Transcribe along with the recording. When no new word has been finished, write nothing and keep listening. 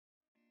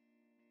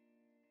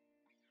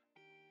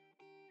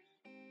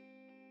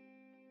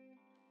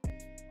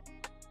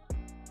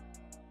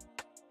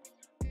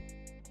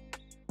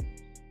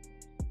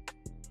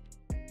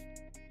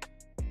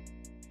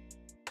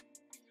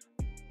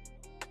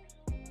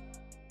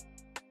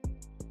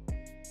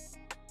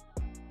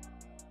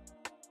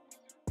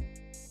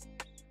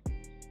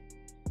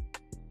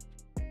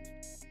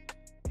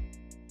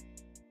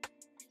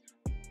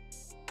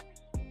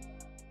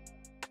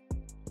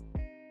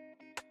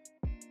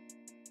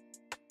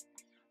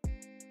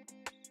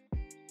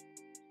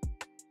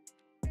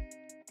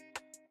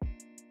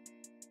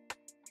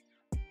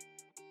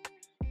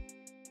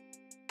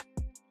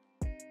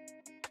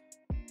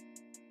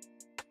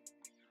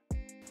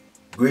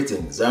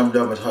Greetings, I'm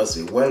Dermot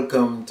Hussey.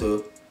 Welcome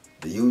to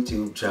the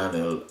YouTube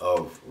channel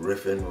of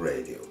Riffin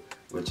Radio,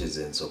 which is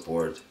in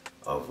support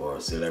of our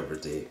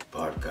celebrity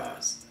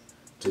podcast.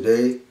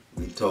 Today,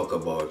 we talk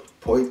about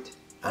poet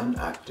and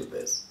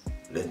activist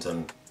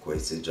Linton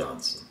Kwesi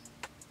Johnson.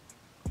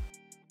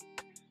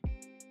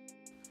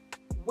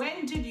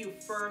 When did you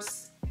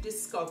first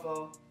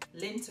discover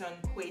Linton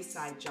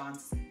Kwesi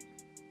Johnson?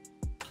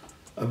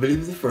 I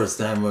believe the first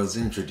time I was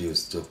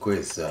introduced to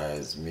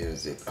Kwesi's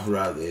music, or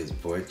rather his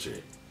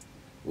poetry,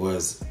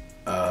 was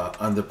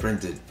on the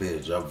printed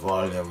page, a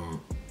volume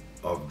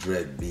of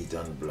Dread, Beat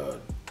and Blood,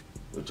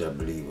 which I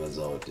believe was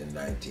out in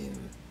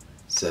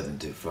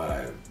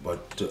 1975.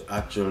 But to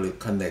actually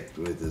connect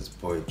with his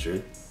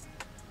poetry,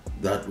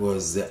 that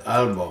was the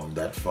album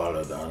that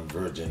followed on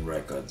Virgin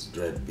Records,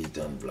 Dread, Beat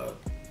and Blood.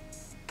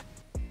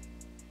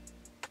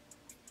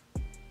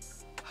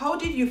 How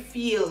did you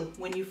feel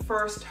when you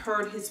first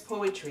heard his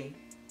poetry?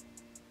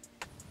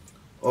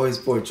 Oh, his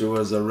poetry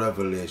was a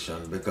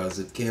revelation because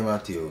it came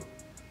at you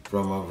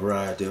from a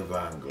variety of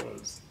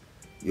angles.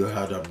 You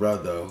had a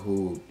brother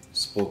who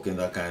spoke in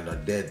a kind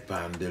of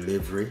deadpan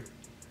delivery.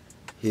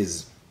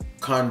 His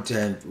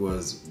content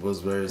was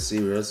very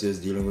serious. He was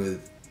dealing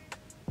with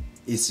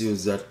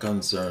issues that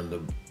concerned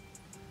the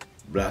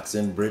blacks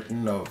in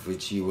Britain, of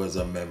which he was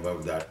a member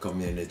of that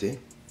community.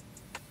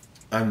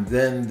 And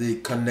then the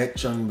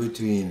connection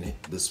between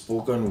the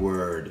spoken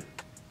word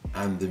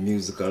and the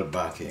musical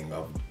backing,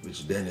 of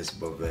which Dennis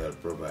Bovell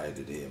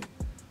provided him,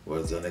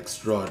 was an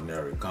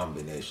extraordinary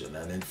combination,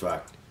 and in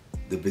fact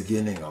the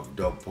beginning of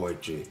dub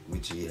poetry,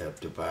 which he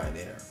helped to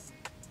pioneer.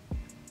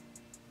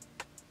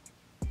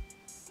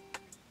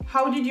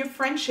 How did your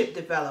friendship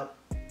develop?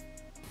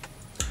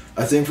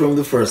 I think from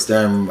the first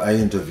time I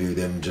interviewed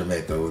him in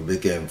Jamaica, we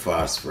became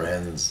fast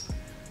friends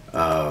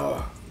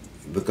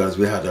because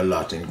we had a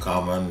lot in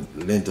common.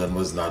 Linton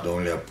was not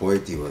only a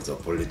poet, he was a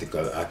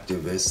political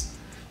activist.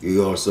 He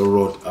also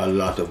wrote a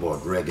lot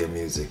about reggae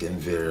music in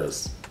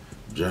various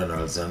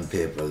journals and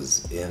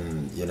papers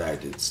in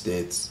United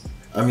States.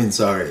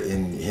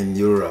 In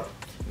Europe,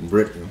 in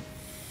Britain.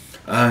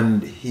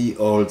 And he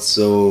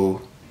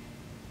also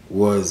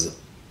was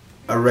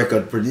a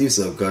record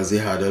producer because he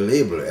had a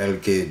label,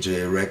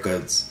 LKJ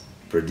Records,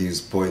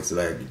 produced poets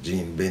like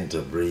Jean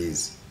Binta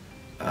Breeze,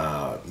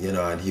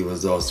 and he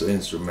was also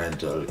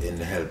instrumental in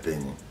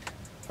helping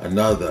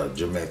another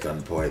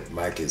Jamaican poet,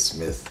 Mikey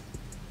Smith,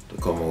 to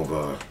come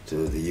over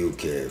to the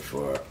UK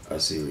for a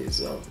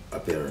series of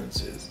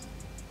appearances.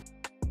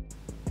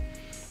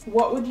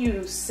 What would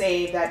you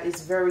say that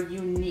is very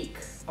unique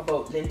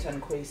about Linton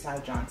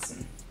Kwesi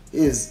Johnson?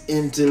 His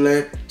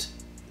intellect,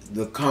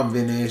 the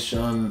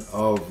combination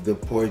of the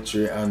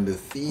poetry and the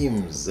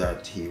themes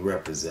that he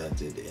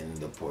represented in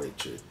the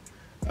poetry.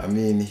 I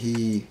mean,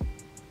 he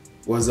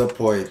was a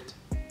poet,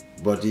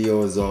 but he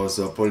was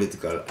also a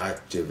political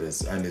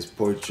activist, and his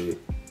poetry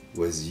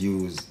was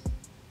used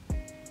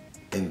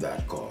in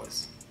that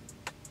cause.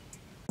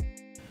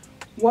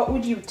 What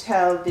would you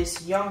tell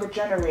this younger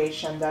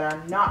generation that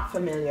are not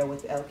familiar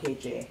with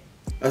LKJ?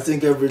 I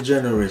think every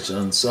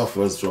generation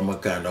suffers from a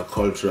kind of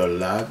cultural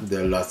lag.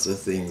 There are lots of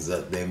things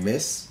that they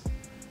miss,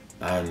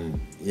 and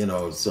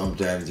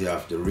sometimes you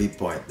have to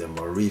repoint them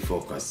or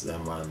refocus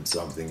them on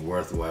something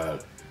worthwhile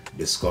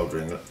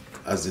discovering,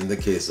 as in the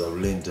case of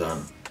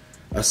Linton,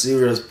 a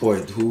serious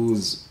poet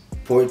whose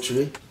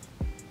poetry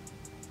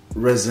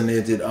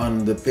resonated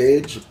on the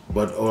page,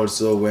 but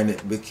also when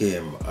it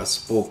became a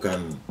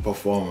spoken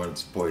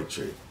performance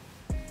poetry.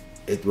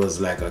 It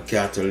was like a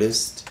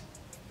catalyst,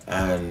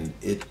 and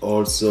it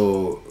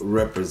also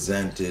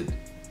represented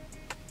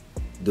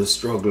the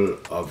struggle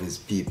of his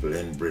people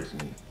in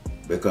Britain,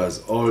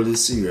 because all the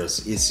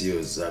serious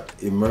issues that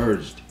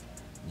emerged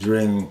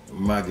during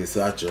Maggie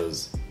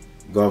Thatcher's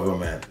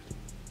government,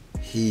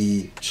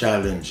 he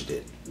challenged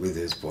it with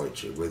his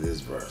poetry, with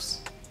his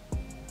verse.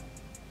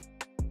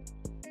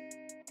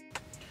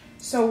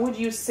 So would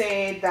you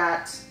say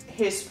that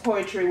his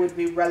poetry would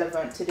be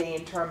relevant today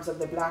in terms of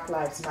the Black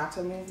Lives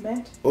Matter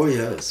movement? Oh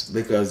yes,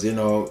 because it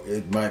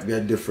might be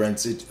a different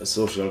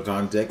social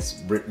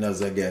context, Britain as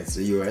against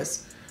the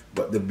US,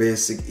 but the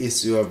basic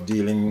issue of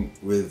dealing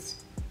with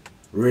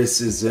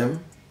racism,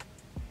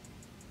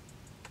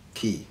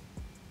 key.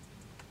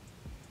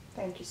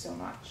 Thank you so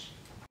much.